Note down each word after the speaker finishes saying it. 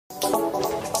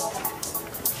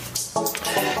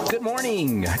Good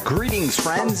morning, greetings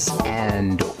friends,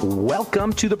 and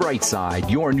welcome to The Bright Side,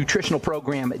 your nutritional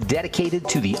program dedicated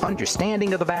to the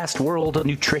understanding of the vast world of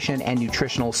nutrition and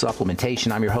nutritional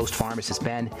supplementation. I'm your host, Pharmacist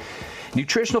Ben.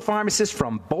 Nutritional pharmacist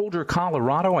from Boulder,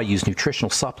 Colorado. I use nutritional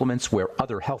supplements where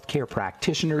other healthcare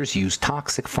practitioners use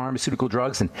toxic pharmaceutical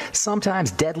drugs and sometimes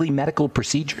deadly medical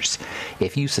procedures.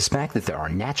 If you suspect that there are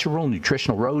natural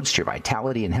nutritional roads to your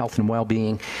vitality and health and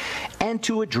well-being and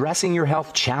to addressing your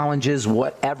health challenges,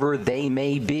 whatever they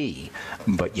may be,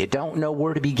 but you don't know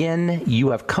where to begin, you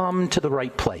have come to the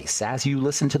right place. As you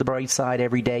listen to The Bright Side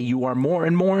every day, you are more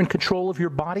and more in control of your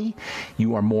body,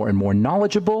 you are more and more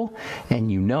knowledgeable,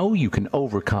 and you know you can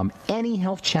overcome any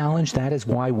health challenge. That is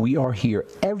why we are here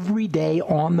every day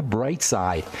on The Bright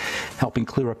Side, helping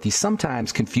clear up the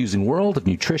sometimes confusing world of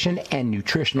nutrition and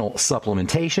nutritional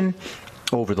supplementation.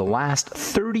 Over the last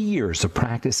 30 years of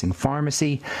practicing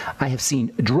pharmacy, I have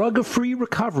seen drug-free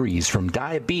recoveries from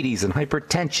diabetes and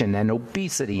hypertension and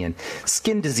obesity and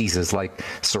skin diseases like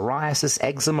psoriasis,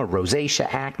 eczema,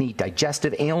 rosacea, acne,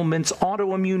 digestive ailments,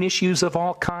 autoimmune issues of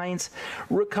all kinds.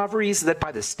 Recoveries that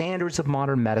by the standards of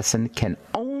modern medicine can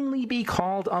only be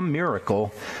called a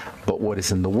miracle. But what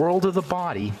is in the world of the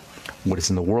body, what is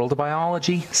in the world of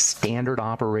biology, standard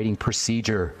operating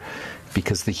procedure.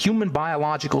 Because the human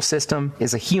biological system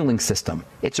is a healing system.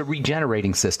 It's a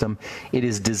regenerating system. It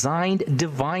is designed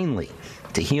divinely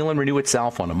to heal and renew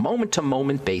itself on a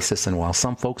moment-to-moment basis. And while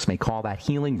some folks may call that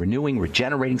healing, renewing,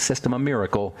 regenerating system a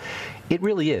miracle, it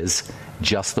really is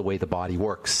just the way the body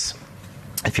works.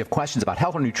 If you have questions about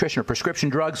health or nutrition or prescription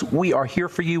drugs, we are here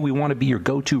for you. We want to be your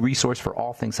go-to resource for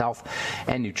all things health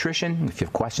and nutrition. If you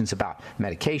have questions about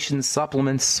medications,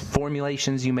 supplements,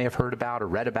 formulations you may have heard about or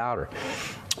read about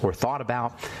or thought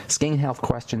about, skin health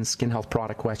questions, skin health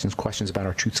product questions, questions about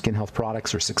our Truth Skin Health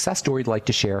products, or success story you'd like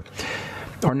to share,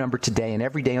 our number today and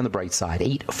every day on The Bright Side,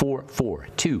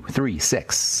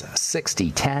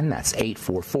 844-236-6010. That's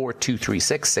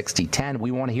 844-236-6010.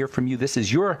 We want to hear from you. This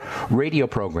is your radio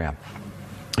program.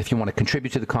 If you want to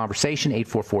contribute to the conversation,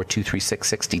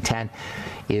 844-236-6010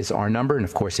 is our number. And,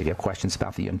 of course, if you have questions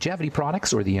about the longevity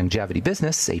products or the longevity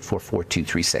business,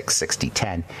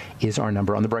 844-236-6010 is our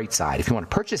number on The Bright Side. If you want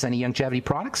to purchase any longevity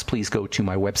products, please go to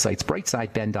my websites,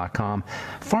 brightsideben.com,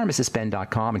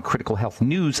 pharmacistben.com, and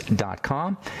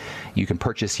criticalhealthnews.com. You can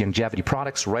purchase longevity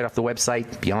products right off the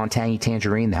website, Beyond Tangy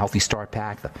Tangerine, the Healthy Start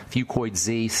Pack, the Fucoid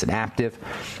Z, Synaptive.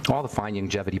 All the fine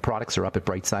longevity products are up at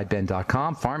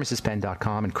brightsideben.com,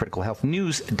 pharmacistben.com, and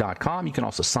criticalhealthnews.com. You can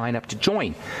also sign up to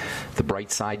join the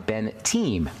Bright Side Ben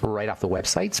team right off the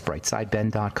websites,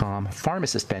 brightsideben.com,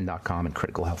 pharmacistben.com, and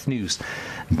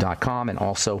criticalhealthnews.com. And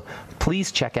also,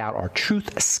 please check out our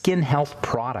Truth Skin Health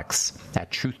products at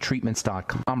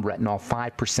truthtreatments.com. Retinol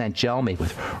 5% gel made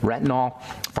with retinol,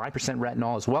 5%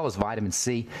 retinol, as well as vitamin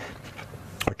C.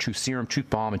 Our Truth Serum, Truth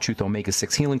Balm, and Truth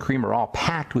Omega-6 Healing Cream are all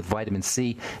packed with vitamin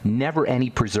C. Never any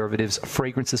preservatives,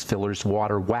 fragrances, fillers,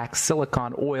 water, wax,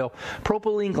 silicone, oil,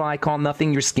 propylene glycol,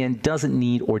 nothing your skin doesn't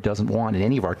need or doesn't want in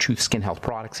any of our Truth Skin Health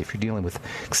products. If you're dealing with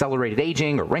accelerated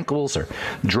aging or wrinkles or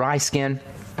dry skin,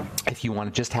 if you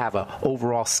want to just have an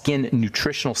overall skin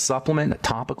nutritional supplement, a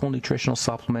topical nutritional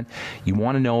supplement, you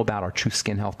want to know about our Truth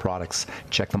Skin Health products,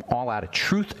 check them all out at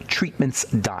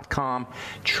truthtreatments.com,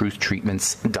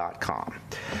 truthtreatments.com.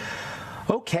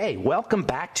 Okay, welcome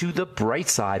back to The Bright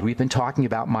Side. We've been talking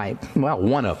about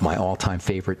one of my all-time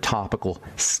favorite topical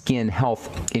skin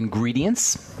health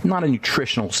ingredients. Not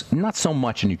so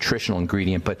much a nutritional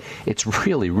ingredient, but it's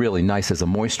really, really nice as a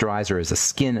moisturizer, as a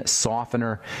skin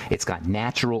softener. It's got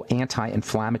natural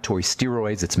anti-inflammatory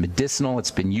steroids. It's medicinal.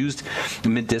 It's been used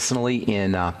medicinally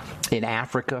in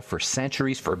Africa for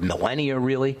centuries, for millennia,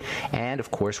 really. And, of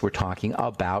course, we're talking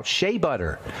about shea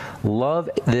butter. Love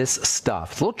this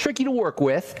stuff. It's a little tricky to work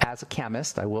with as a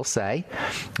chemist, I will say.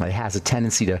 It has a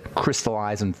tendency to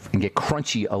crystallize and get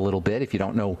crunchy a little bit if you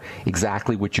don't know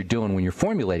exactly what you're doing when you're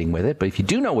formulating with it. But if you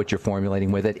do know what you're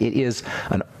formulating with it, it is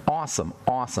an awesome,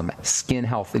 awesome skin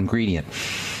health ingredient.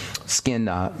 Skin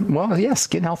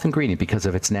health ingredient because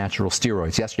of its natural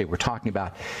steroids. Yesterday we were talking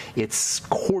about its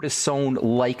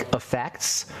cortisone-like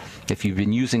effects. If you've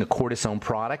been using a cortisone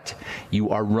product, you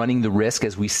are running the risk,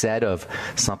 as we said, of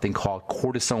something called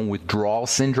cortisone withdrawal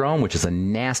syndrome, which is a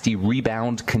nasty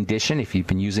rebound condition. If you've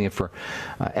been using it for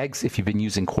if you've been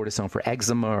using cortisone for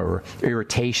eczema or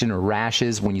irritation or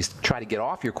rashes, when you try to get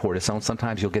off your cortisone,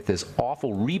 sometimes you'll get this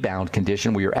awful rebound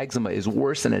condition where your eczema is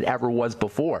worse than it ever was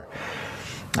before.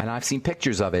 And I've seen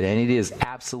pictures of it, and it is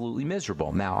absolutely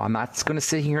miserable. Now, I'm not going to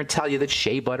sit here and tell you that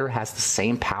shea butter has the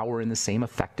same power and the same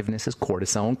effectiveness as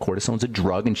cortisone. Cortisone's a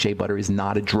drug, and shea butter is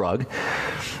not a drug.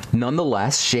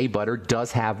 Nonetheless, shea butter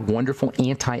does have wonderful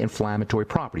anti-inflammatory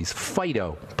properties,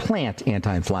 plant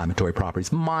anti-inflammatory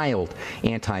properties, mild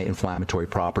anti-inflammatory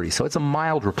properties. So it's a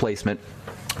mild replacement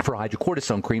for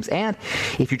hydrocortisone creams. And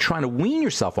if you're trying to wean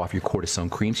yourself off your cortisone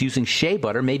creams, using shea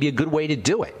butter may be a good way to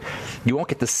do it. You won't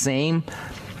get the same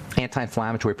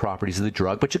anti-inflammatory properties of the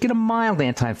drug, but you'll get a mild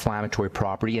anti-inflammatory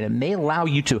property, and it may allow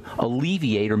you to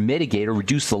alleviate or mitigate or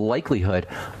reduce the likelihood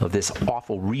of this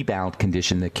awful rebound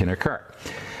condition that can occur.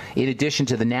 In addition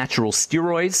to the natural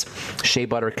steroids, shea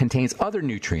butter contains other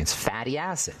nutrients, fatty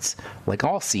acids. Like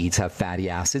all seeds have fatty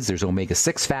acids. There's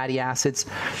omega-6 fatty acids.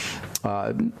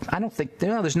 I don't think,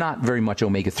 there's not very much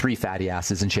omega-3 fatty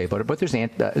acids in shea butter, but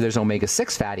there's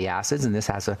omega-6 fatty acids, and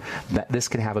this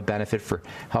can have a benefit for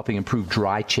helping improve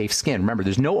dry, chafed skin. Remember,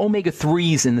 there's no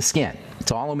omega-3s in the skin.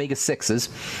 It's all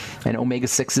omega-6s, and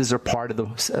omega-6s are part of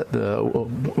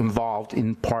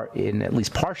at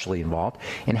least partially involved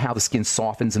in how the skin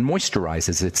softens and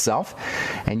moisturizes itself.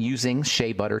 And using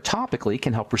shea butter topically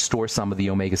can help restore some of the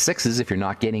omega-6s if you're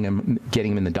not getting them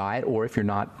in the diet, or if you're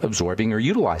not absorbing or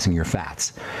utilizing your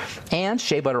fats. And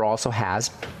shea butter also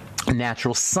has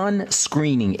natural sun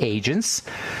screening agents,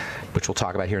 which we'll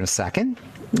talk about here in a second.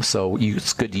 So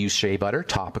it's good to use shea butter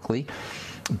topically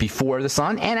before the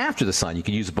sun and after the sun. You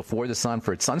can use it before the sun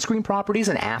for its sunscreen properties,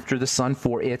 and after the sun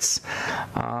for its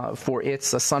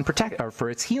sun protect, or for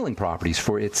its healing properties,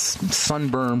 for its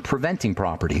sunburn preventing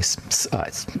properties.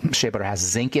 Shea butter has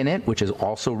zinc in it, which is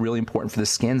also really important for the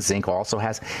skin. Zinc also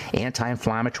has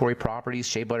anti-inflammatory properties.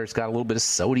 Shea butter's got a little bit of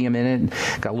sodium in it,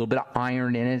 got a little bit of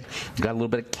iron in it, got a little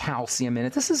bit of calcium in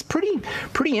it. This is pretty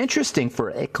interesting for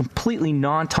a completely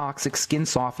non-toxic skin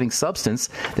softening substance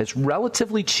that's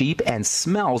relatively cheap and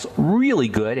smells really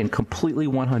good and completely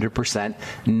 100%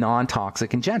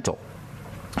 non-toxic and gentle.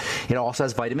 It also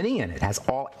has vitamin E in it. It has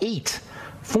all 8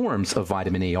 forms of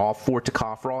vitamin E, all 4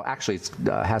 tocopherol. Actually, it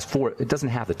has 4. It doesn't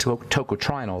have the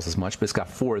tocotrienols as much, but it's got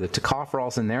 4 of the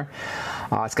tocopherols in there.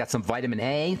 It's got some vitamin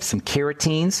A, some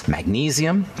carotenes,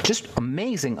 magnesium. Just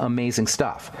amazing, amazing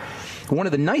stuff. One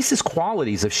of the nicest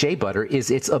qualities of shea butter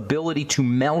is its ability to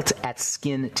melt at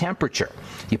skin temperature.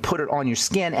 You put it on your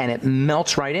skin and it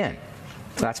melts right in.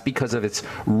 That's because of its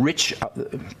rich,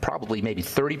 probably maybe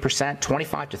 30%,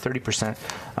 25 to 30%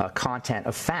 content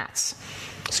of fats.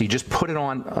 So you just put it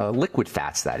on liquid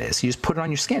fats, that is. You just put it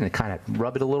on your skin and kind of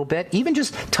rub it a little bit. Even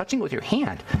just touching it with your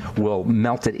hand will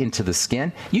melt it into the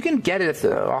skin. You can get it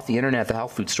off the internet at the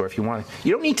health food store if you want.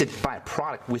 You don't need to buy a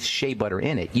product with shea butter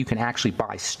in it. You can actually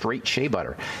buy straight shea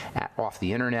butter off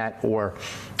the internet or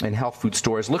in health food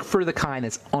stores. Look for the kind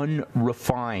that's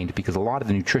unrefined, because a lot of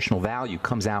the nutritional value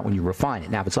comes out when you refine it.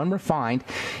 Now, if it's unrefined,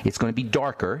 it's going to be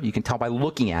darker. You can tell by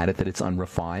looking at it that it's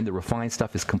unrefined. The refined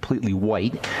stuff is completely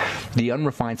white. The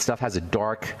unrefined stuff has a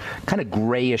dark, kind of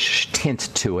grayish tint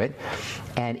to it,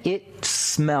 and it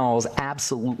smells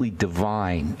absolutely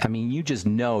divine. I mean, you just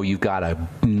know you've got a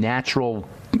natural,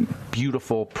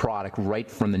 beautiful product right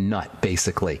from the nut,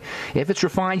 basically. If it's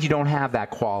refined, you don't have that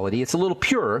quality. It's a little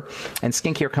purer, and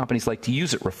skincare companies like to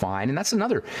use it refined, and that's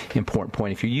another important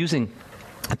point. If you're using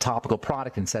a topical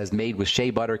product and says made with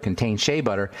shea butter, contains shea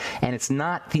butter, and it's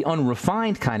not the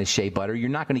unrefined kind of shea butter, you're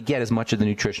not going to get as much of the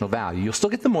nutritional value. You'll still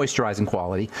get the moisturizing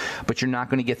quality, but you're not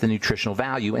going to get the nutritional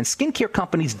value. And skincare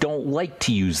companies don't like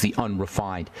to use the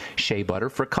unrefined shea butter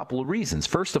for a couple of reasons.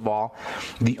 First of all,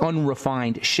 the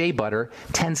unrefined shea butter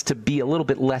tends to be a little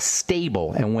bit less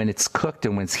stable, and when it's cooked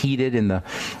and when it's heated in the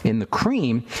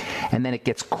cream, and then it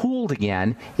gets cooled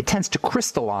again, it tends to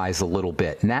crystallize a little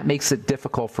bit, and that makes it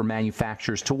difficult for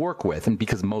manufacturers to work with. And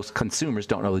because most consumers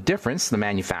don't know the difference, the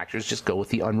manufacturers just go with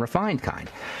the unrefined kind.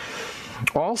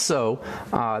 Also,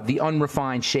 the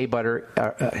unrefined shea butter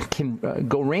can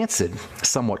go rancid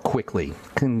somewhat quickly,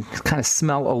 can kind of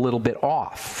smell a little bit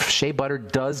off. Shea butter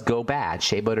does go bad.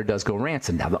 Shea butter does go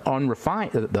rancid. Now, the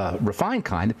refined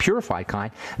kind, the purified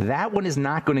kind, that one is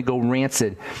not going to go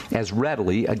rancid as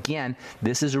readily. Again,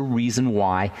 this is a reason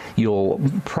why you'll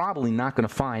probably not going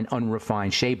to find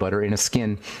unrefined shea butter in a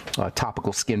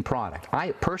topical skin product.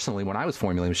 I personally, when I was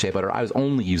formulating shea butter, I was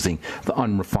only using the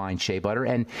unrefined shea butter,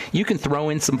 and you can throw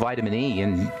in some vitamin E,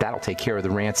 and that'll take care of the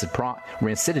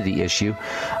rancidity issue.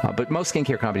 But most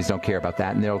skincare companies don't care about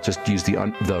that, and they'll just use the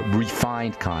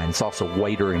refined kind. It's also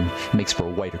whiter and makes for a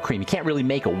whiter cream. You can't really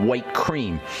make a white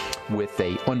cream with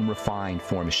a unrefined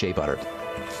form of shea butter.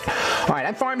 All right,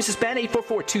 I'm Pharmacist Ben.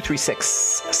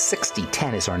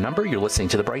 844-236-6010 is our number. You're listening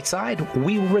to The Bright Side.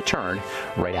 We will return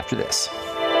right after this.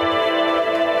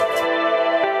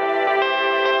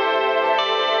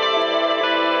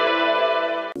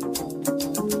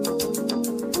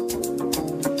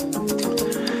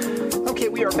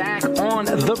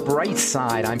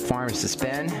 Side. I'm Pharmacist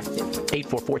Ben.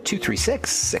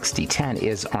 844-236-6010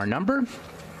 is our number.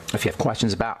 If you have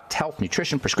questions about health,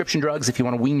 nutrition, prescription drugs, if you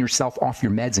want to wean yourself off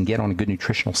your meds and get on a good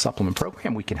nutritional supplement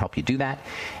program, we can help you do that.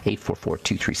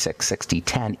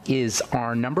 844-236-6010 is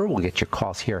our number. We'll get your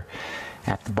calls here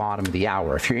at the bottom of the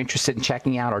hour. If you're interested in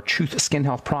checking out our Truth Skin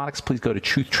Health products, please go to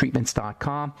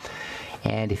truthtreatments.com.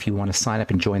 And if you want to sign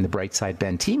up and join the Brightside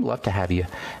Ben team, love to have you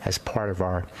as part of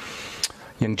our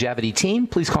longevity team.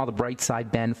 Please call the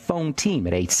Brightside Ben phone team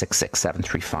at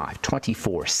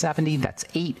 866-735-2470. That's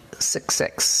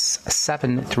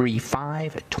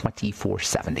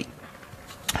 866-735-2470.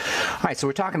 All right, so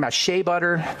we're talking about shea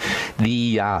butter,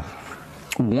 the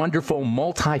wonderful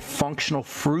multifunctional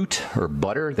fruit or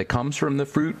butter that comes from the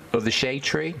fruit of the shea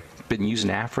tree. Been used in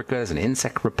Africa as an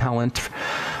insect repellent,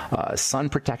 sun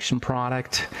protection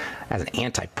product, as an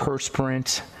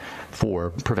antiperspirant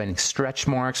for preventing stretch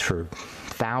marks for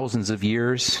thousands of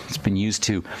years. It's been used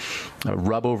to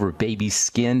rub over baby's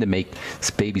skin to make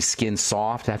baby's skin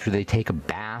soft after they take a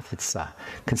bath. It's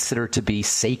considered to be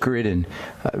sacred and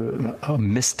a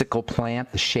mystical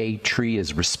plant. The shea tree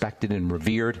is respected and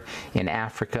revered in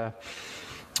Africa.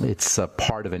 It's a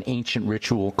part of an ancient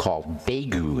ritual called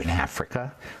Begu in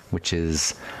Africa, which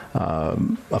is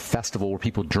a festival where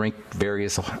people drink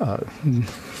various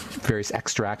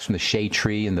extracts from the shea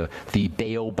tree and the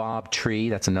baobab tree.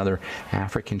 That's another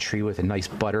African tree with a nice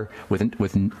butter, with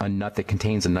a nut that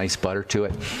contains a nice butter to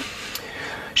it.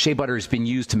 Shea butter has been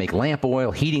used to make lamp oil,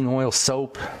 heating oil,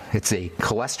 soap. It's a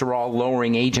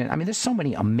cholesterol-lowering agent. I mean, there's so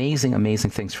many amazing,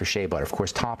 amazing things for shea butter. Of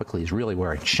course, topically is really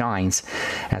where it shines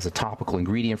as a topical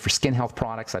ingredient for skin health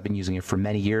products. I've been using it for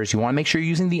many years. You want to make sure you're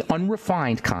using the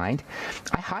unrefined kind.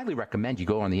 I highly recommend you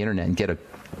go on the internet and get a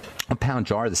pound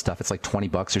jar of this stuff. It's like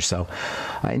 $20 or so.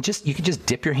 And you can just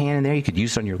dip your hand in there. You could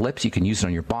use it on your lips. You can use it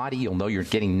on your body. You'll know you're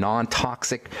getting a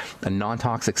non-toxic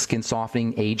skin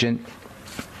softening agent.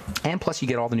 And plus, you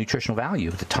get all the nutritional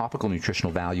value, the topical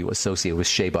nutritional value associated with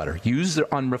shea butter. Use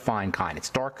the unrefined kind. It's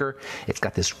darker. It's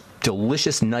got this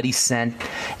delicious nutty scent,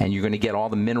 and you're going to get all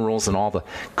the minerals and all the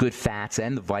good fats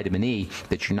and the vitamin E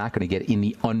that you're not going to get in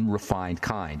the unrefined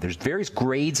kind. There's various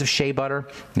grades of shea butter.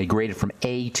 They grade it from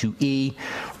A to E,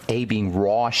 A being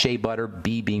raw shea butter,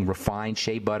 B being refined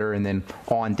shea butter, and then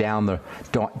on down the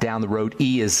road.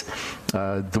 E is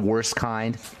the worst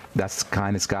kind. That's the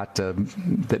kind that's got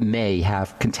that may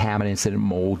have contaminants in it,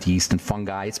 mold, yeast, and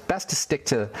fungi. It's best to stick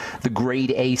to the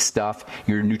grade A stuff.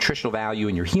 Your nutritional value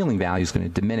and your healing value is going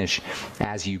to diminish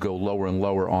as you go lower and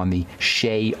lower on the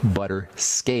shea butter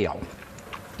scale.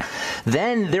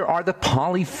 Then there are the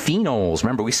polyphenols.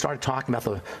 Remember, we started talking about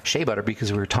the shea butter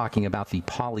because we were talking about the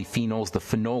polyphenols, the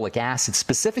phenolic acid,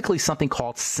 specifically something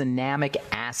called cinnamic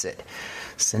acid.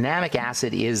 Cinnamic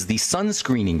acid is the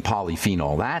sunscreening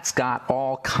polyphenol. That's got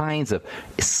all kinds of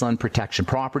sun protection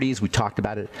properties. We talked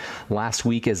about it last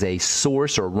week as a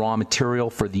source or raw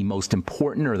material for the most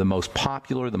important or the most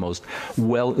popular, the most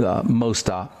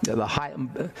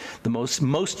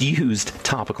used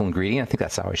topical ingredient. I think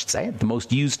that's how I should say it. The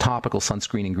most used topical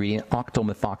sunscreen ingredient,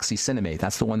 octylmethoxycinnamate.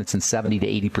 That's the one that's in 70 to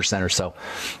 80% or so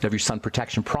of your sun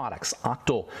protection products.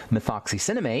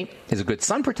 Octylmethoxycinnamate is a good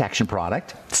sun protection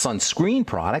product, sunscreen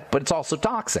product, but it's also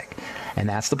toxic. And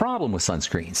that's the problem with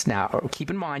sunscreens. Now, keep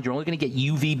in mind, you're only going to get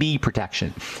UVB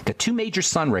protection. Got three major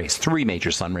sun rays,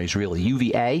 really.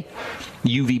 UVA,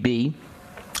 UVB,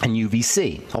 and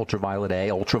UVC, ultraviolet A,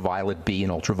 ultraviolet B,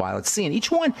 and ultraviolet C. And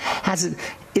each one has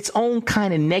its own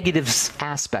kind of negative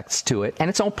aspects to it and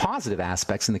its own positive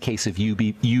aspects in the case of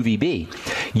UVB.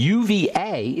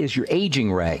 UVA is your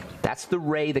aging ray. That's the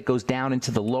ray that goes down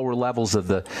into the lower levels of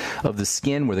the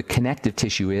skin where the connective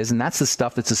tissue is, and that's the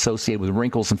stuff that's associated with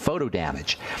wrinkles and photo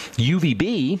damage.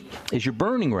 UVB is your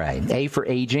burning ray. A for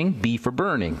aging, B for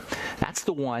burning. That's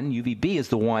the one, UVB is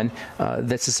the one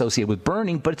that's associated with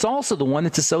burning, but it's also the one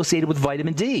that's associated with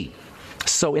vitamin D.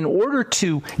 So in order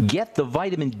to get the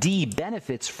vitamin D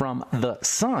benefits from the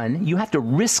sun, you have to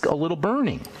risk a little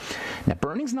burning. Now,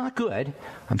 burning's not good.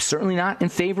 I'm certainly not in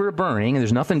favor of burning, and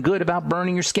there's nothing good about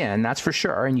burning your skin, that's for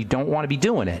sure, and you don't want to be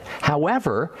doing it.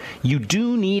 However, you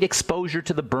do need exposure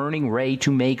to the burning ray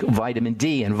to make vitamin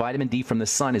D, and vitamin D from the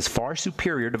sun is far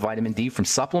superior to vitamin D from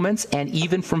supplements and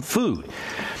even from food.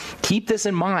 Keep this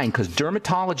in mind because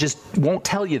dermatologists won't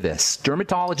tell you this.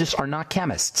 Dermatologists are not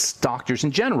chemists. Doctors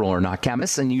in general are not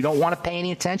chemists, and you don't want to pay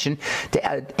any attention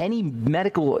to any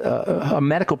medical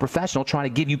professional trying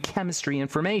to give you chemistry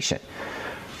information.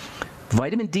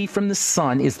 Vitamin D from the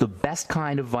sun is the best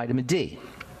kind of vitamin D.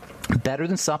 Better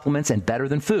than supplements and better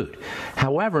than food.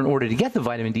 However, in order to get the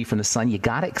vitamin D from the sun, you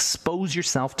got to expose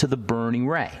yourself to the burning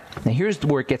ray. Now, here's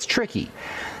where it gets tricky.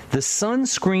 The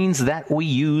sunscreens that we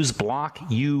use block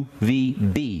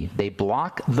UVB. They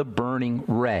block the burning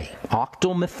ray.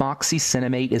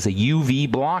 Octylmethoxycinnamate is a UV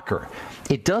blocker.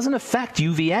 It doesn't affect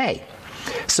UVA.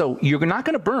 So you're not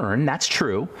going to burn, that's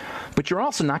true, but you're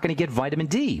also not going to get vitamin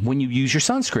D when you use your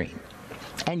sunscreen.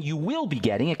 And you will be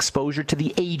getting exposure to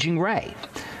the aging ray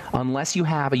unless you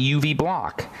have a UV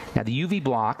block. Now, the UV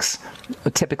blocks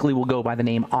typically will go by the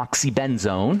name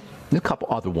oxybenzone, and a couple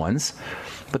other ones,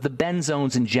 but the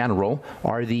benzones in general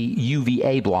are the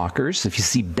UVA blockers. If you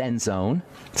see benzone,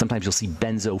 sometimes you'll see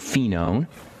benzophenone.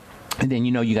 And then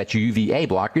you know you got your UVA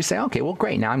blocker. You say, okay, well,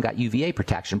 great, now I've got UVA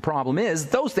protection. Problem is,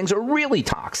 those things are really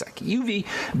toxic.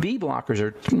 UVB blockers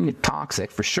are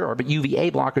toxic for sure, but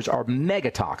UVA blockers are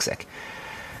mega toxic.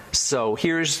 So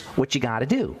here's what you got to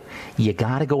do. You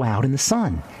got to go out in the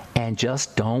sun and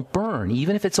just don't burn.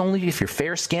 Even if it's only if you're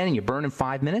fair skinned and you burn in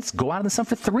 5 minutes, go out in the sun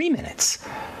for 3 minutes.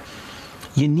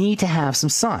 You need to have some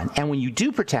sun. And when you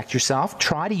do protect yourself,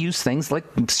 try to use things like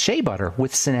shea butter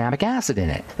with cinnamic acid in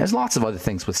it. There's lots of other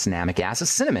things with cinnamic acid.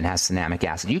 Cinnamon has cinnamic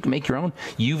acid. You can make your own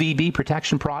UVB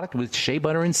protection product with shea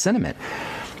butter and cinnamon.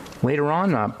 Later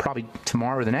on, probably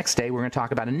tomorrow or the next day, we're going to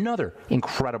talk about another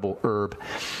incredible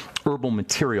herbal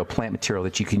material, plant material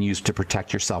that you can use to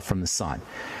protect yourself from the sun.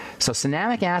 So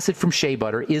cinnamic acid from shea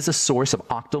butter is a source of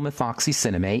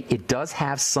octylmethoxycinnamate. It does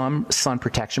have some sun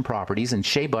protection properties, and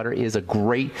shea butter is a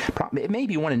great, it may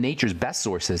be one of nature's best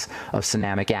sources of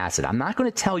cinnamic acid. I'm not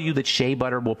going to tell you that shea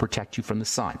butter will protect you from the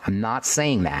sun. I'm not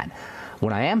saying that.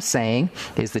 What I am saying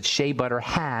is that shea butter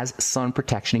has sun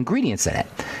protection ingredients in it.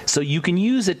 So you can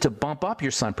use it to bump up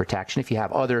your sun protection if you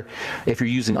have if you're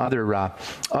using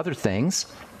other things,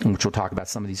 which we'll talk about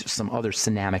some other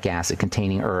cinnamic acid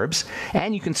containing herbs.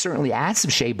 And you can certainly add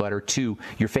some shea butter to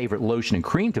your favorite lotion and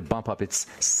cream to bump up its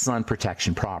sun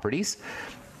protection properties.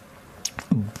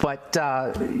 But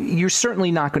you're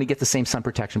certainly not going to get the same sun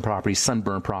protection properties,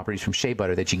 sunburn properties from shea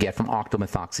butter that you get from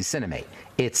octylmethoxycinnamate.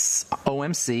 It's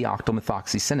OMC,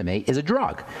 octylmethoxycinnamate, is a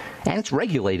drug, and it's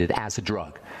regulated as a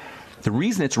drug. The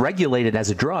reason it's regulated as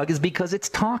a drug is because it's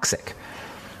toxic.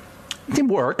 It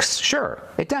works, sure.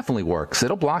 It definitely works.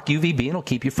 It'll block UVB and it'll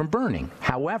keep you from burning.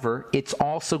 However, it's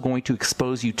also going to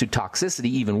expose you to toxicity.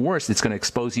 Even worse, it's going to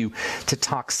expose you to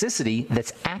toxicity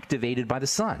that's activated by the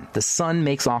sun. The sun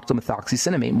makes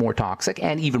octylmethoxycinnamate more toxic,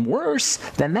 and even worse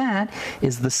than that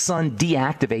is the sun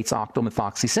deactivates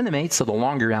octylmethoxycinnamate, so the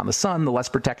longer you're out in the sun, the less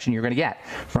protection you're going to get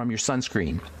from your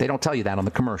sunscreen. They don't tell you that on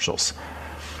the commercials.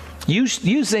 Use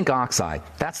zinc oxide.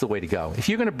 That's the way to go. If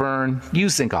you're going to burn,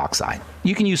 use zinc oxide.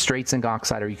 You can use straight zinc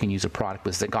oxide, or you can use a product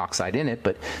with zinc oxide in it,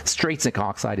 but straight zinc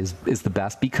oxide is the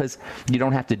best because you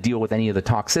don't have to deal with any of the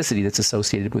toxicity that's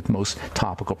associated with most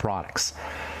topical products.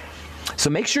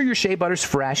 So make sure your shea butter's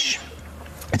fresh.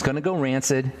 It's going to go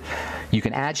rancid. You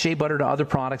can add shea butter to other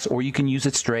products, or you can use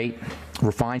it straight.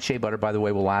 Refined shea butter, by the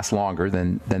way, will last longer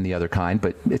than the other kind,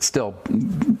 but it's still,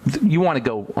 you want to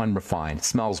go unrefined. It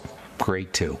smells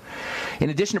great too. In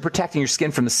addition to protecting your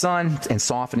skin from the sun and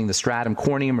softening the stratum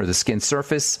corneum or the skin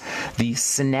surface, the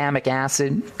cinnamic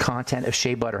acid content of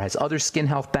shea butter has other skin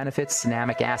health benefits.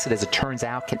 Cinnamic acid, as it turns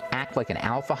out, can act like an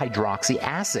alpha hydroxy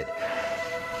acid.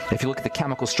 If you look at the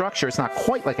chemical structure, it's not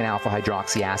quite like an alpha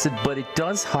hydroxy acid, but it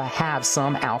does have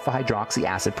some alpha hydroxy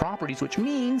acid properties, which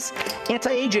means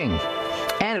anti-aging.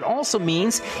 And it also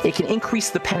means it can increase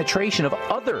the penetration of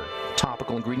other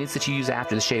topical ingredients that you use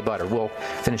after the shea butter. We'll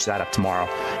finish that up tomorrow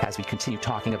as we continue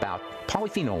talking about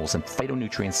polyphenols and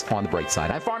phytonutrients on the bright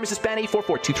side. I'm Pharmacist Ben.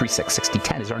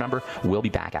 844-236-6010 is our number. We'll be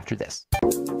back after this.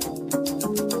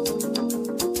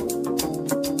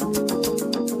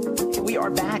 We are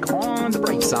back on the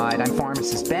bright side. I'm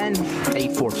Pharmacist Ben.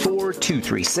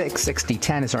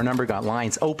 844-236-6010 is our number. Got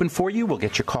lines open for you. We'll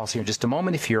get your calls here in just a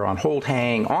moment. If you're on hold,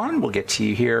 hang on. We'll get to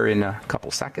you here in a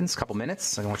couple seconds, couple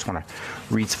minutes. I just want to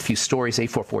read a few stories.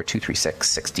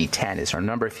 844-236-6010 is our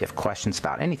number. If you have questions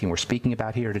about anything we're speaking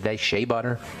about here today, shea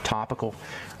butter, topical,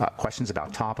 questions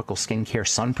about topical skincare,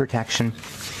 sun protection,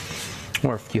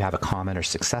 or if you have a comment or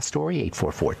success story,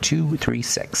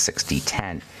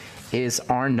 844-236-6010 is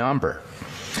our number.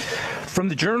 From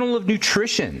the Journal of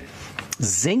Nutrition,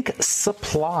 zinc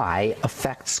supply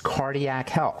affects cardiac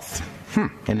health.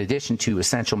 In addition to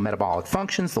essential metabolic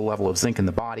functions, the level of zinc in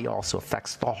the body also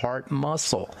affects the heart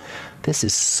muscle. This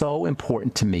is so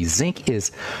important to me. Zinc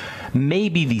is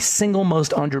maybe the single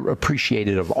most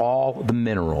underappreciated of all the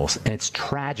minerals, and it's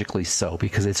tragically so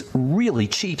because it's really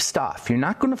cheap stuff. You're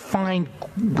not going to find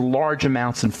large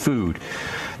amounts in food.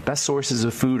 Best sources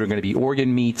of food are going to be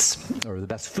organ meats, or the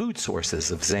best food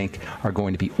sources of zinc are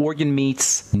going to be organ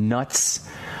meats, nuts,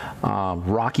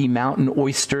 Rocky Mountain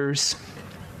oysters.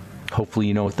 Hopefully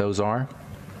you know what those are.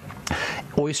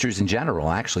 oysters in general,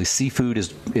 actually. Seafood is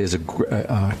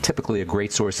typically a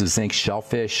great source of zinc.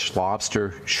 Shellfish,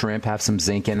 lobster, shrimp have some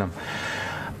zinc in them.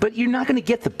 But you're not going to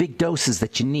get the big doses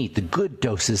that you need, the good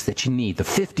doses that you need, the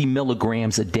 50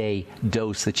 milligrams a day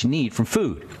dose that you need from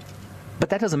food. But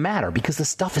that doesn't matter because the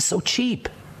stuff is so cheap.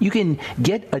 You can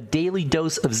get a daily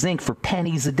dose of zinc for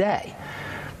pennies a day.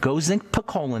 Go zinc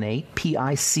picolinate,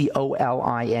 Picolinate,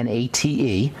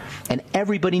 and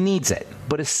everybody needs it,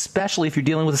 but especially if you're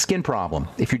dealing with a skin problem,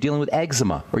 if you're dealing with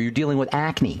eczema, or you're dealing with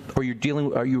acne, or you're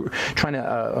trying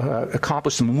to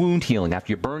accomplish some wound healing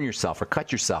after you burn yourself or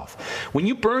cut yourself. When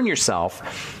you burn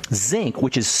yourself, zinc,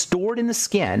 which is stored in the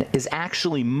skin, is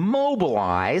actually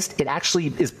mobilized. It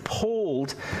actually is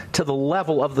pulled to the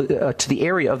level of to the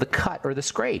area of the cut or the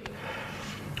scrape,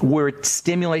 where it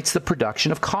stimulates the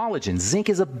production of collagen. Zinc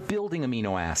is a building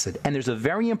amino acid, and there's a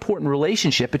very important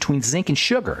relationship between zinc and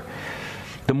sugar.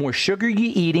 The more sugar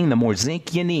you're eating, the more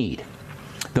zinc you need.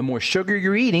 The more sugar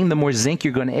you're eating, the more zinc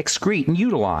you're going to excrete and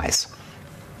utilize.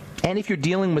 And if you're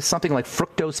dealing with something like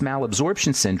fructose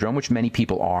malabsorption syndrome, which many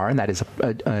people are, and that is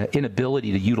an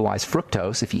inability to utilize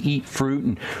fructose, if you eat fruit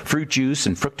and fruit juice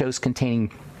and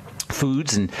fructose-containing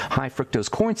foods and high fructose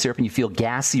corn syrup and you feel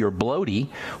gassy or bloaty,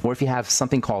 or if you have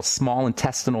something called small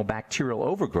intestinal bacterial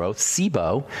overgrowth,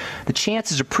 SIBO, the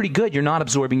chances are pretty good you're not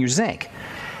absorbing your zinc.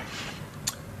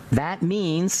 That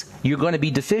means you're going to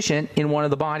be deficient in one of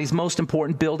the body's most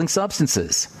important building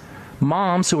substances.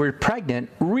 Moms who are pregnant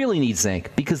really need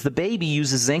zinc because the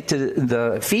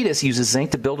fetus uses zinc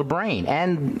to build a brain,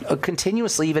 and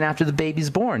continuously even after the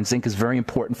baby's born. Zinc is very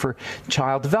important for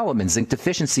child development. Zinc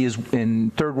deficiency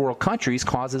in third world countries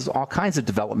causes all kinds of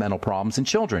developmental problems in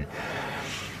children.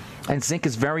 And zinc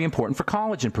is very important for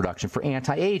collagen production, for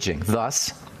anti-aging.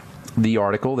 Thus, the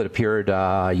article that appeared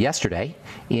yesterday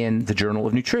in the Journal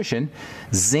of Nutrition,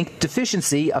 zinc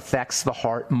deficiency affects the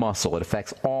heart muscle. It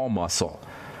affects all muscle.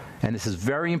 And this is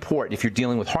very important if you're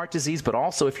dealing with heart disease, but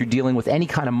also if you're dealing with any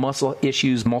kind of muscle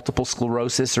issues, multiple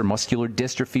sclerosis or muscular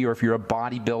dystrophy, or if you're a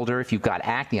bodybuilder, if you've got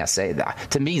acne. I say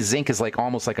that. To me, zinc is like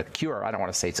almost like a cure. I don't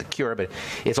want to say it's a cure, but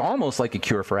it's almost like a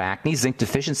cure for acne. Zinc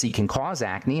deficiency can cause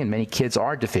acne, and many kids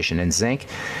are deficient in zinc.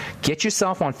 Get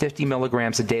yourself on 50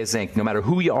 milligrams a day of zinc, no matter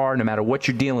who you are, no matter what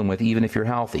you're dealing with, even if you're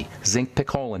healthy. Zinc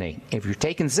picolinate. If you're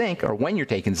taking zinc, or when you're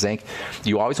taking zinc,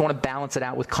 you always want to balance it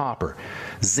out with copper.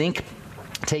 Zinc,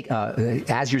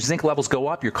 as your zinc levels go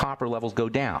up, your copper levels go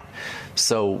down.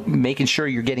 So making sure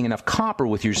you're getting enough copper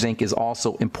with your zinc is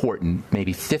also important.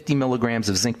 Maybe 50 milligrams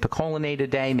of zinc picolinate a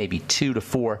day, maybe 2 to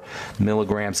 4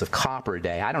 milligrams of copper a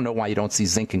day. I don't know why you don't see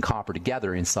zinc and copper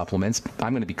together in supplements.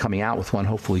 I'm going to be coming out with one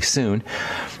hopefully soon.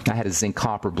 I had a zinc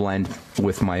copper blend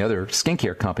with my other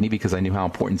skincare company because I knew how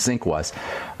important zinc was.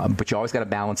 But you always got to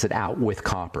balance it out with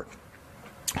copper.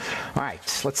 All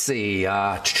right, let's see.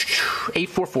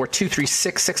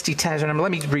 844-236-6010.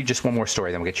 Let me read just one more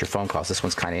story, then we'll get your phone calls. This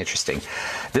one's kind of interesting.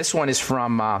 This one is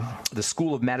from the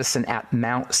School of Medicine at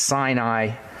Mount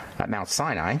Sinai. I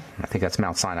think that's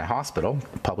Mount Sinai Hospital,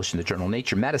 published in the journal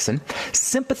Nature Medicine.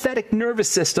 Sympathetic nervous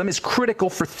system is critical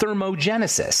for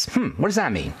thermogenesis. What does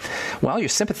that mean? Well, your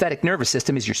sympathetic nervous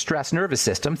system is your stress nervous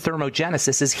system.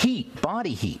 Thermogenesis is heat,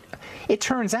 body heat. It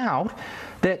turns out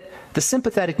that the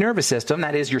sympathetic nervous system,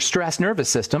 that is your stress nervous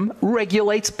system,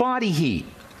 regulates body heat.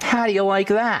 How do you like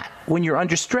that? When you're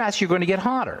under stress, you're going to get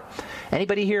hotter.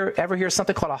 Anybody here ever hear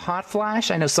something called a hot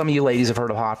flash? I know some of you ladies have heard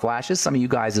of hot flashes, some of you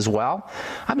guys as well.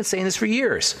 I've been saying this for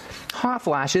years. Hot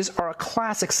flashes are a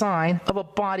classic sign of a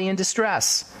body in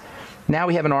distress. Now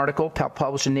we have an article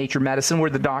published in Nature Medicine where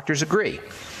the doctors agree.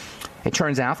 It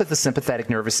turns out that the sympathetic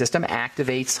nervous system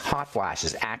activates hot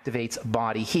flashes, activates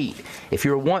body heat. If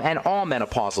you're and all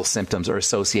menopausal symptoms are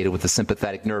associated with the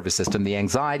sympathetic nervous system: the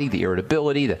anxiety, the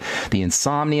irritability, the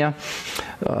insomnia,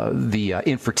 the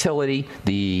infertility,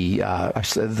 the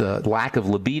lack of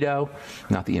libido,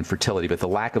 not the infertility, but the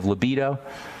lack of libido,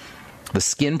 the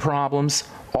skin problems.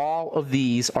 All of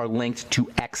these are linked to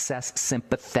excess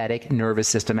sympathetic nervous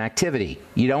system activity.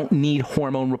 You don't need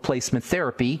hormone replacement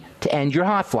therapy to end your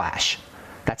hot flash.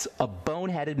 That's a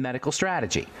boneheaded medical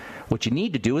strategy. What you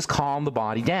need to do is calm the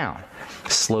body down.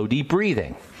 Slow, deep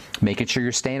breathing. Making sure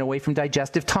you're staying away from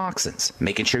digestive toxins,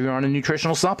 making sure you're on a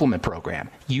nutritional supplement program,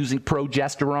 using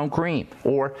progesterone cream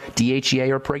or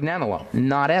DHEA or pregnenolone,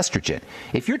 not estrogen.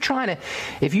 If you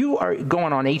are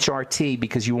going on HRT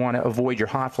because you want to avoid your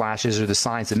hot flashes or the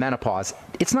signs of menopause,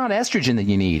 it's not estrogen that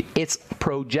you need. It's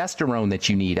progesterone that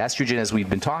you need. Estrogen, as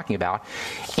we've been talking about,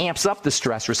 amps up the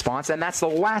stress response, and that's the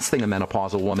last thing a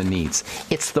menopausal woman needs.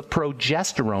 It's the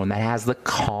progesterone that has the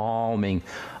calming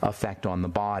effect on the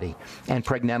body. And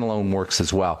pregnenolone pregnenolone works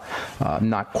as well.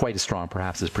 Not quite as strong,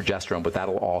 perhaps, as progesterone, but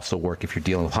that'll also work if you're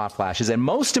dealing with hot flashes. And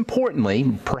most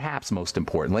importantly, perhaps most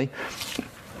importantly,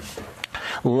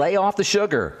 lay off the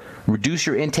sugar. Reduce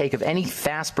your intake of any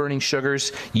fast-burning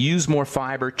sugars. Use more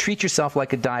fiber. Treat yourself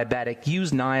like a diabetic.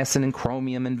 Use niacin and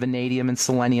chromium and vanadium and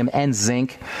selenium and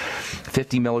zinc.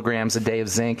 50 milligrams a day of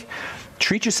zinc.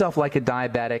 Treat yourself like a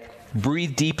diabetic.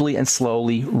 Breathe deeply and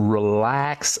slowly.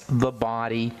 Relax the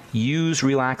body. Use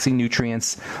relaxing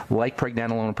nutrients like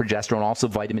pregnenolone and progesterone. Also,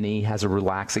 vitamin E has a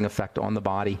relaxing effect on the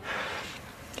body.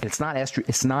 It's not an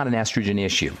estrogen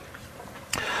issue.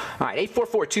 All right,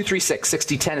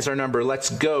 844-236-6010 is our number. Let's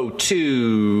go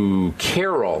to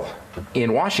Carol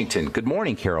in Washington. Good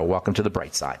morning, Carol. Welcome to the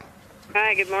Bright Side.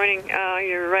 Hi, good morning.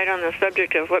 You're right on the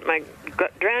subject of what my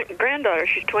granddaughter,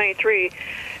 she's 23,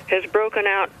 has broken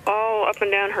out all up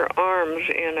and down her arms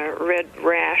in a red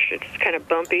rash. It's kind of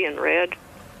bumpy and red.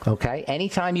 Okay.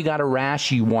 Anytime you got a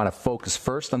rash, you want to focus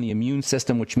first on the immune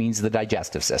system, which means the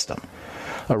digestive system.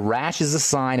 A rash is a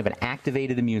sign of an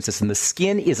activated immune system. The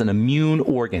skin is an immune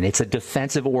organ. It's a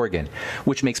defensive organ,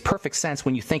 which makes perfect sense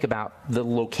when you think about the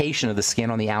location of the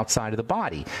skin on the outside of the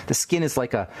body. The skin is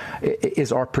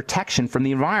is our protection from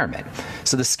the environment.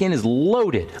 So the skin is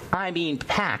loaded,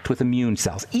 packed with immune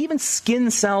cells. Even skin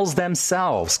cells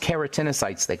themselves,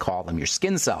 keratinocytes they call them, your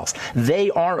skin cells, they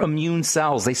are immune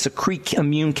cells. They secrete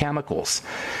immune chemicals.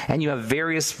 And you have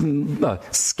various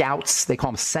scouts, they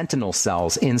call them sentinel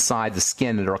cells inside the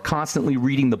skin that are constantly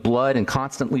reading the blood and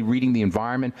constantly reading the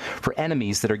environment for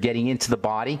enemies that are getting into the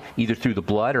body, either through the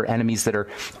blood or enemies that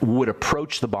would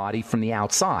approach the body from the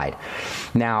outside.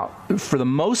 Now, for the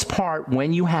most part,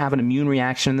 when you have an immune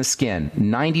reaction in the skin,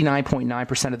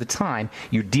 99.9% of the time,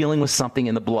 you're dealing with something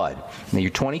in the blood. Now,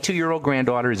 your 22-year-old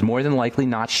granddaughter is more than likely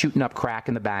not shooting up crack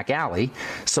in the back alley,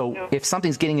 so if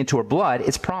something's getting into her blood,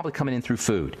 it's probably coming in through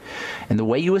food. And the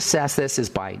way you assess this is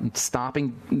by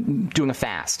doing a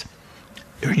fast.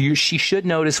 She should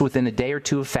notice within a day or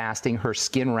two of fasting, her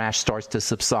skin rash starts to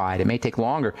subside. It may take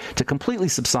longer to completely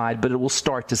subside, but it will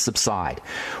start to subside.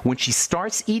 When she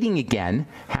starts eating again,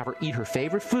 have her eat her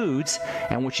favorite foods,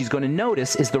 and what she's going to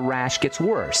notice is the rash gets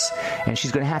worse. And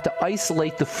she's going to have to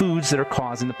isolate the foods that are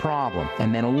causing the problem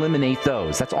and then eliminate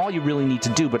those. That's all you really need to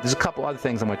do, but there's a couple other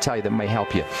things I'm going to tell you that may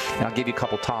help you. And I'll give you a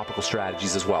couple topical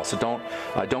strategies as well. So don't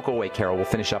go away, Carol. We'll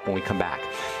finish up when we come back.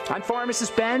 I'm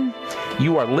Pharmacist Ben.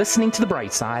 You are listening to The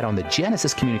Bright Side on the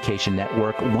Genesis Communication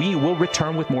Network. We will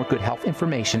return with more good health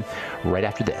information right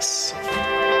after this.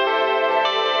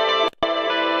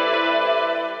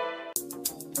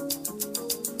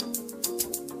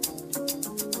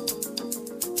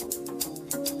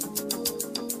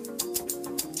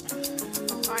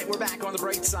 All right, we're back on The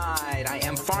Bright Side. I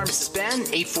am Pharmacist Ben.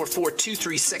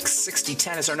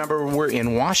 844-236-6010 is our number. We're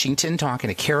in Washington talking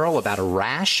to Carol about a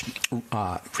rash.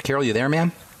 Carol, you there,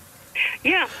 ma'am?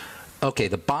 Yeah. Okay,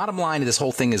 the bottom line of this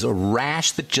whole thing is a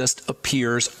rash that just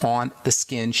appears on the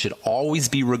skin should always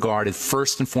be regarded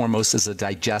first and foremost as a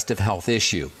digestive health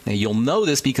issue. Now, you'll know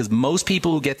this because most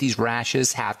people who get these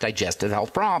rashes have digestive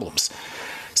health problems.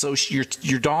 So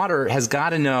your daughter has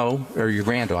got to know, or your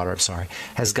granddaughter, I'm sorry,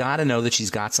 has got to know that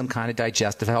she's got some kind of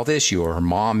digestive health issue, or her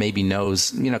mom maybe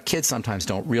knows. You know, kids sometimes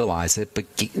don't realize it, but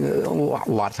a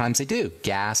lot of times they do.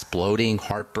 Gas, bloating,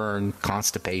 heartburn,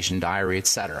 constipation, diarrhea,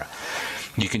 etc.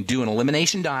 You can do an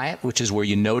elimination diet, which is where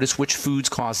you notice which foods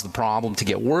cause the problem to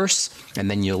get worse, and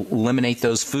then you eliminate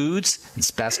those foods.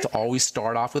 It's best to always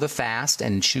start off with a fast,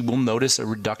 and she will notice a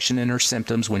reduction in her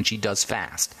symptoms when she does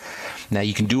fast. Now,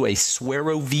 you can do a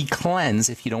Swero-V cleanse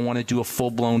if you don't want to do a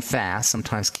full-blown fast.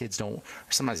 Sometimes kids don't, or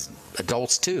sometimes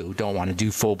adults too, don't want to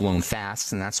do full-blown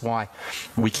fasts, and that's why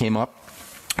we came up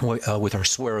with our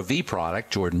Swero-V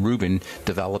product. Jordan Rubin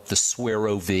developed the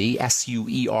Swero-V,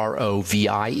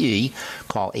 Suerovie.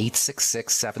 Call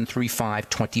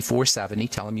 866-735-2470.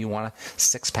 Tell them you want a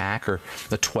 6-pack or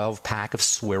a 12-pack of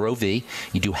Swero-V.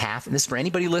 You do half, and this is for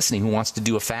anybody listening who wants to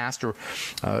do a fast or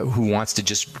who wants to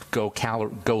just go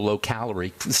low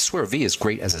calorie. The Swero-V is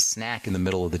great as a snack in the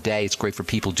middle of the day. It's great for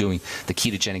people doing the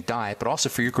ketogenic diet, but also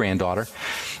for your granddaughter.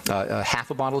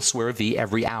 Half a bottle of Swero-V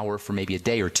every hour for maybe a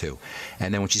day or two.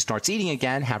 And then when she starts eating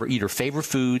again, have her eat her favorite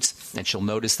foods, and she'll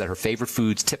notice that her favorite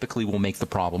foods typically will make the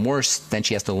problem worse. Then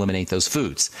she has to eliminate those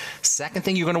foods. Second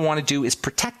thing you're going to want to do is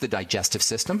protect the digestive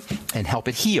system and help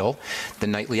it heal. The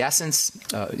Nightly Essence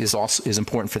is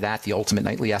important for that. The Ultimate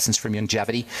Nightly Essence from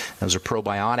Longevity. Those are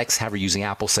probiotics. Have her using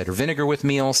apple cider vinegar with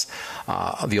meals.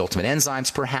 The Ultimate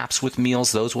Enzymes perhaps with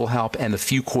meals. Those will help. And the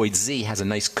Fucoid Z has a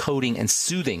nice coating and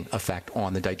soothing effect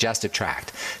on the digestive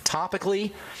tract.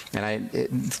 Topically, and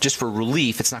just for relief,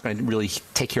 relief. It's not going to really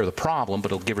take care of the problem,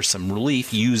 but it'll give her some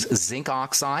relief. Use zinc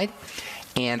oxide.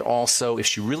 And also, if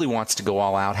she really wants to go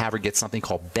all out, have her get something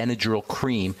called Benadryl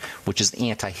cream, which is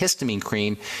antihistamine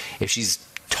cream. If she's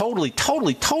totally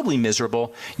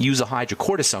miserable, use a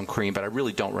hydrocortisone cream, but I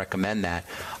really don't recommend that.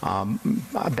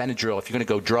 Benadryl, if you're going to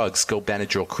go drugs, go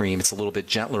Benadryl cream. It's a little bit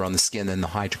gentler on the skin than the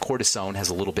hydrocortisone, has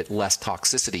a little bit less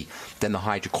toxicity than the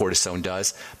hydrocortisone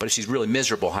does. But if she's really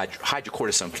miserable,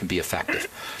 hydrocortisone can be effective.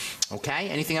 Okay,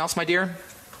 anything else, my dear?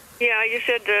 Yeah, you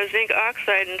said zinc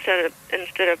oxide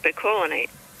instead of picolinate.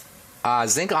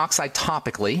 Zinc oxide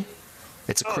topically.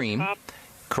 It's a cream.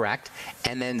 Correct.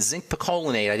 And then zinc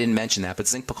picolinate, I didn't mention that, but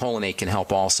zinc picolinate can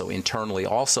help also internally.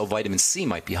 Also, vitamin C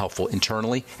might be helpful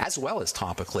internally as well as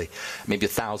topically. Maybe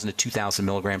 1,000 to 2,000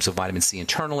 milligrams of vitamin C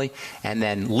internally. And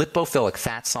then lipophilic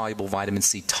fat-soluble vitamin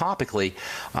C topically.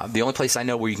 The only place I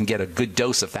know where you can get a good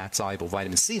dose of fat-soluble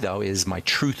vitamin C, though, is my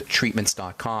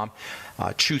truthtreatments.com.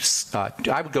 I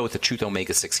would go with the Truth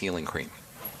Omega-6 Healing Cream.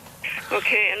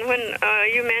 Okay, and when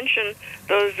you mentioned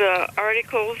those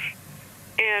articles,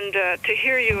 and to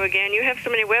hear you again, you have so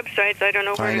many websites, I don't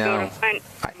know where to go to find.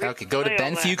 Okay, go to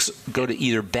Ben Fuchs. Go to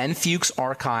either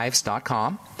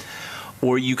benfuchsarchives.com,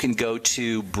 or you can go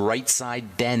to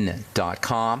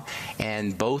brightsideben.com,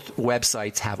 and both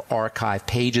websites have archive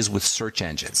pages with search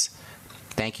engines.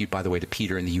 Thank you, by the way, to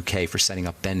Peter in the UK for setting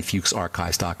up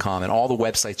benfuchsarchives.com, and all the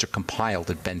websites are compiled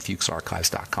at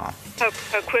benfuchsarchives.com.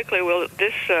 How quickly will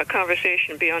this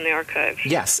conversation be on the archives?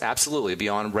 Yes, absolutely. It'll be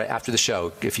on right after the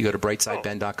show. If you go to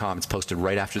brightsideben.com, it's posted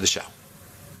right after the show.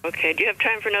 Okay. Do you have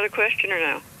time for another question or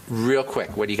no? Real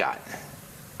quick, what do you got?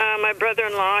 My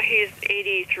brother-in-law, he's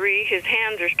 83. His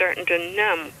hands are starting to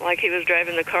numb, like he was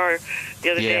driving the car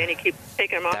the other day, and he keeps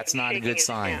taking them off. That's not a good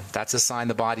sign. That's a sign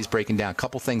the body's breaking down. A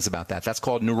couple things about that. That's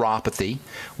called neuropathy,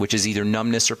 which is either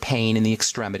numbness or pain in the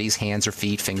extremities, hands or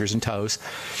feet, fingers and toes.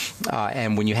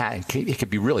 And when you have, it could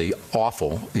be really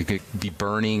awful. It could be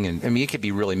burning, and it could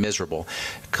be really miserable.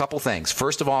 A couple things.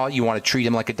 First of all, you want to treat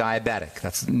him like a diabetic.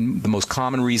 That's the most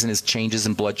common reason is changes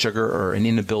in blood sugar or an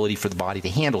inability for the body to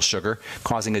handle sugar,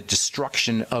 causing a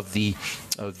destruction of the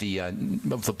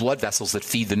blood vessels that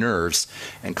feed the nerves,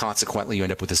 and consequently you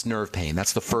end up with this nerve pain.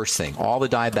 That's the first thing. All the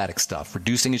diabetic stuff,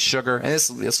 reducing his sugar, and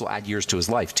this will add years to his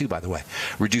life too, by the way.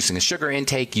 Reducing his sugar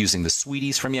intake, using the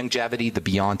Sweeties from Youngevity, the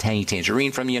Beyond Tangy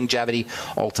Tangerine from Youngevity,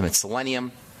 Ultimate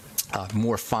Selenium.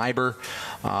 More fiber.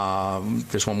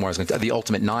 There's one more I was going to. The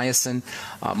Ultimate Niacin.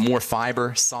 More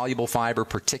fiber, soluble fiber,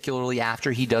 particularly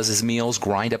after he does his meals.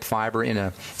 Grind up fiber in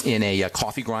a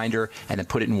coffee grinder, and then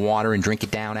put it in water and drink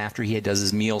it down after he does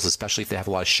his meals. Especially if they have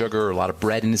a lot of sugar or a lot of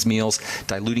bread in his meals,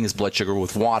 diluting his blood sugar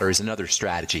with water is another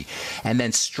strategy. And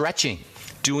then stretching.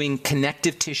 Doing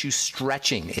connective tissue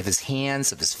stretching of his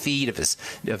hands, of his feet, of his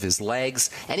legs.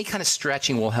 Any kind of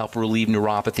stretching will help relieve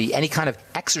neuropathy. Any kind of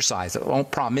exercise. The only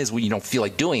problem is when you don't feel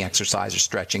like doing exercise or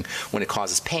stretching when it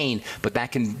causes pain, but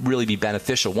that can really be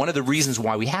beneficial. One of the reasons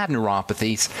why we have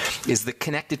neuropathies is the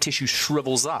connective tissue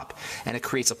shrivels up, and it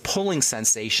creates a pulling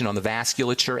sensation on the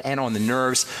vasculature and on the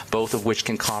nerves, both of which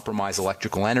can compromise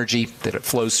electrical energy that it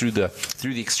flows through the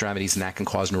extremities, and that can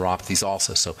cause neuropathies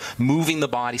also. So moving the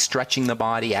body, stretching the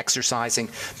body, exercising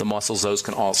the muscles, those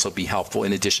can also be helpful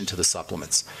in addition to the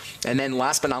supplements. And then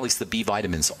last but not least, the B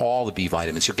vitamins, all the B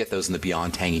vitamins. You'll get those in the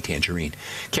Beyond Tangy Tangerine.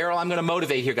 Carol, I'm going to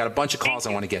motivate here. Got a bunch of calls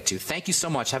I want to get to. Thank you so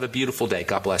much. Have a beautiful day.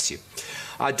 God bless you.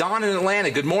 Don in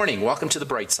Atlanta, good morning. Welcome to the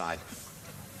Bright Side.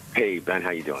 Hey, Ben, how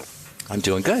you doing? I'm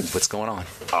doing good. What's going on?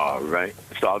 All right.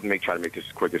 So I'll try to make this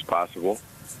as quick as possible.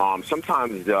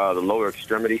 Sometimes the lower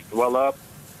extremities swell up,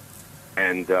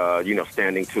 and,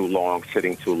 standing too long,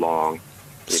 sitting too long.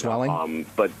 Swelling?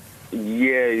 But,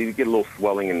 yeah, you get a little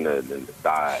swelling in the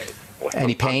thighs.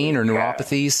 Any pain or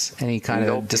neuropathies? Any kind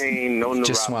no of pain, no neuropathy.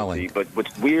 Just swelling? But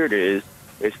what's weird is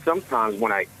sometimes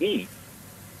when I eat,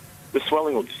 the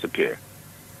swelling will disappear.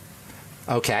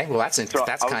 Okay, well, that's kind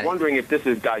of... I was wondering if this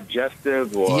is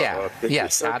digestive or...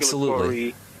 Yes,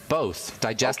 absolutely. Both,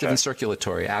 digestive and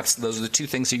circulatory. Those are the two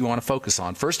things that you want to focus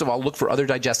on. First of all, look for other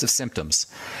digestive symptoms.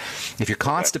 If you're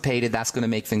constipated, that's going to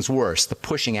make things worse. The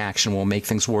pushing action will make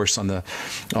things worse on the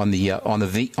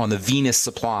venous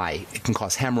supply. It can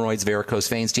cause hemorrhoids, varicose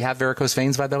veins. Do you have varicose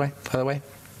veins, by the way?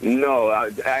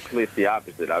 No, actually, it's the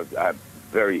opposite. I'm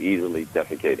very easily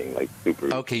defecating, like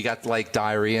super. Okay, you got like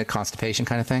diarrhea, constipation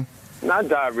kind of thing? Not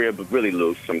diarrhea, but really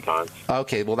loose sometimes.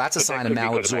 Okay, well, that's a sign of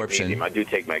malabsorption. I do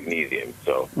take magnesium,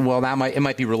 so. Well, it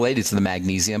might be related to the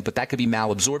magnesium, but that could be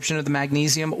malabsorption of the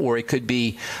magnesium, or it could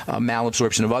be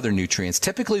malabsorption of other nutrients.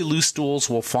 Typically, loose stools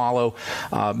will follow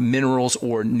minerals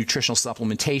or nutritional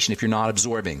supplementation if you're not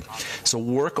absorbing. So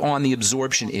work on the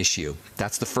absorption issue.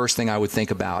 That's the first thing I would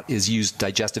think about, is use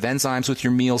digestive enzymes with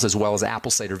your meals, as well as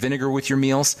apple cider vinegar with your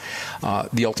meals.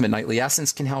 The Ultimate Nightly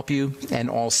Essence can help you, and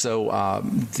also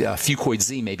Fucoid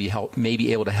Z may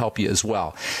be able to help you as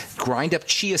well. Grind up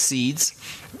chia seeds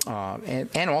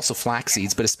and also flax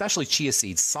seeds, but especially chia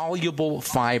seeds, soluble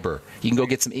fiber. You can go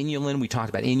get some inulin. We talked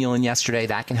about inulin yesterday.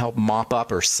 That can help mop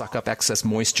up or suck up excess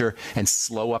moisture and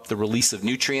slow up the release of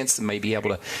nutrients and may be able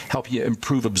to help you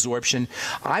improve absorption.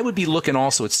 I would be looking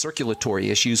also at circulatory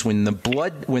issues. When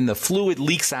the fluid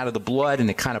leaks out of the blood and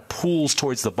it kind of pools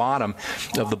towards the bottom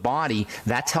of the body,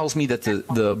 that tells me that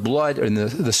the blood and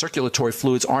the circulatory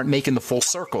fluids aren't making the full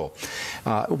circle.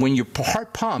 When your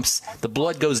heart pumps, the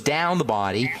blood goes down the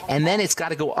body, and then it's got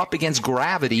to go up against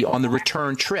gravity on the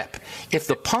return trip. If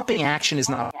the pumping action is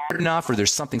not hard enough, or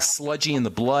there's something sludgy in the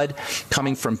blood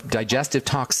coming from digestive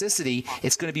toxicity,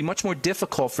 it's going to be much more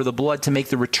difficult for the blood to make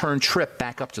the return trip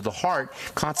back up to the heart.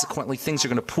 Consequently, things are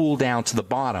going to pool down to the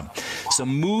bottom. So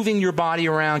moving your body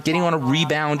around, getting on a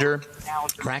rebounder,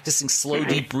 practicing slow,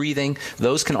 deep breathing,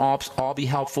 those can all be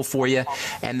helpful for you.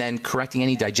 And then correcting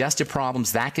any digestive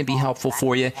problems, that can be helpful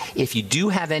for you. If you do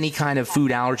have any kind of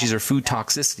food allergies or food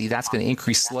toxicity, that's going to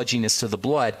increase sludginess to the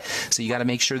blood. So you got to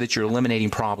make sure that you're eliminating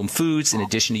problem foods, in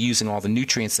addition to using all the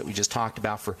nutrients that we just talked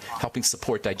about for helping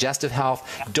support digestive health.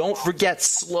 Don't forget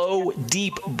slow,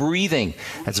 deep breathing.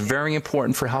 That's very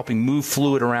important for helping move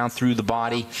fluid around through the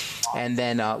body. And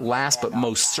then last but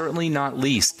most certainly not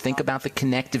least, think about the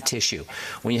connective tissue.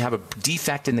 When you have a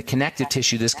defect in the connective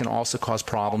tissue, this can also cause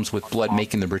problems with blood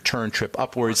making the return trip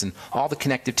upwards, and all the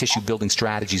connective tissue building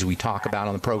strategies we talk about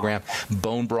on the program: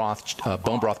 bone broth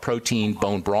protein,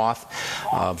 bone broth,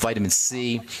 vitamin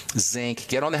C, zinc.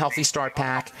 Get on the Healthy Start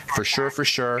Pack for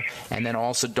sure. And then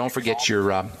also don't forget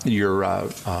your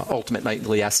Ultimate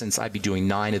Nightly Essence. I'd be doing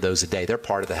 9 of those a day. They're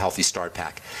part of the Healthy Start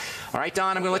Pack. All right,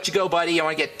 Don, I'm going to let you go, buddy. I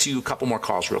want to get to a couple more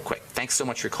calls real quick. Thanks so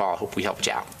much for your call. I hope we helped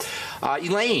you out.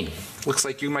 Elaine, looks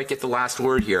like you might get the last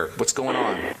word here. What's going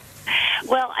on?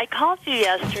 Well, I called you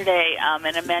yesterday, and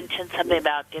I mentioned something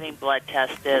about getting blood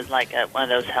tested, like at one of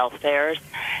those health fairs.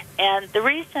 And the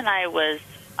reason I was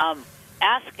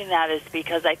asking that is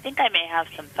because I think I may have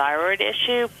some thyroid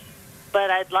issue,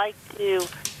 but I'd like to...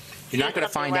 You're not going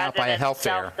to find out by a health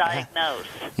fair. Self-diagnose.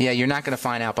 Yeah, you're not going to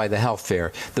find out by the health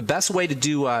fair. The best way to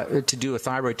do a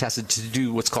thyroid test is to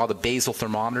do what's called a basal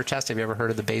thermometer test. Have you ever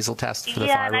heard of the basal test for the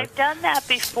thyroid? Yeah, and I've done that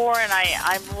before, and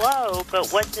I'm low,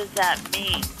 but what does that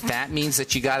mean? That means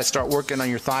that you got to start working on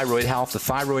your thyroid health. The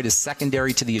thyroid is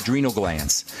secondary to the adrenal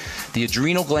glands. The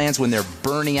adrenal glands, when they're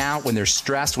burning out, when they're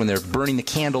stressed, when they're burning the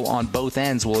candle on both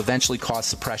ends, will eventually cause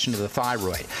suppression of the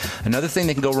thyroid. Another thing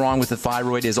that can go wrong with the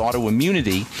thyroid is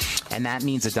autoimmunity, and that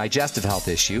means a digestive health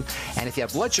issue. And if you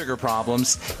have blood sugar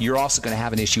problems, you're also going to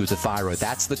have an issue with the thyroid.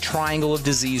 That's the triangle of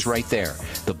disease right there: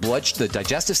 the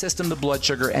digestive system, the blood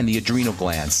sugar, and the adrenal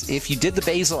glands. If you did the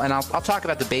basal, and I'll talk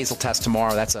about the basal test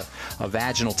tomorrow. That's a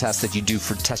vaginal test that you do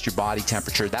to test your body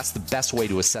temperature. That's the best way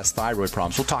to assess thyroid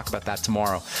problems. We'll talk about that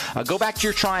tomorrow. Go back to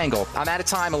your triangle. I'm out of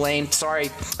time, Elaine. Sorry.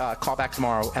 Call back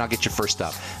tomorrow, and I'll get you first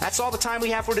up. That's all the time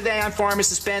we have for today. I'm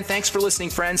Pharmacist Ben. Thanks for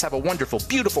listening, friends. Have a wonderful,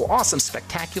 beautiful, awesome,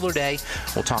 spectacular day.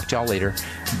 We'll talk to y'all later.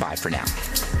 Bye for now.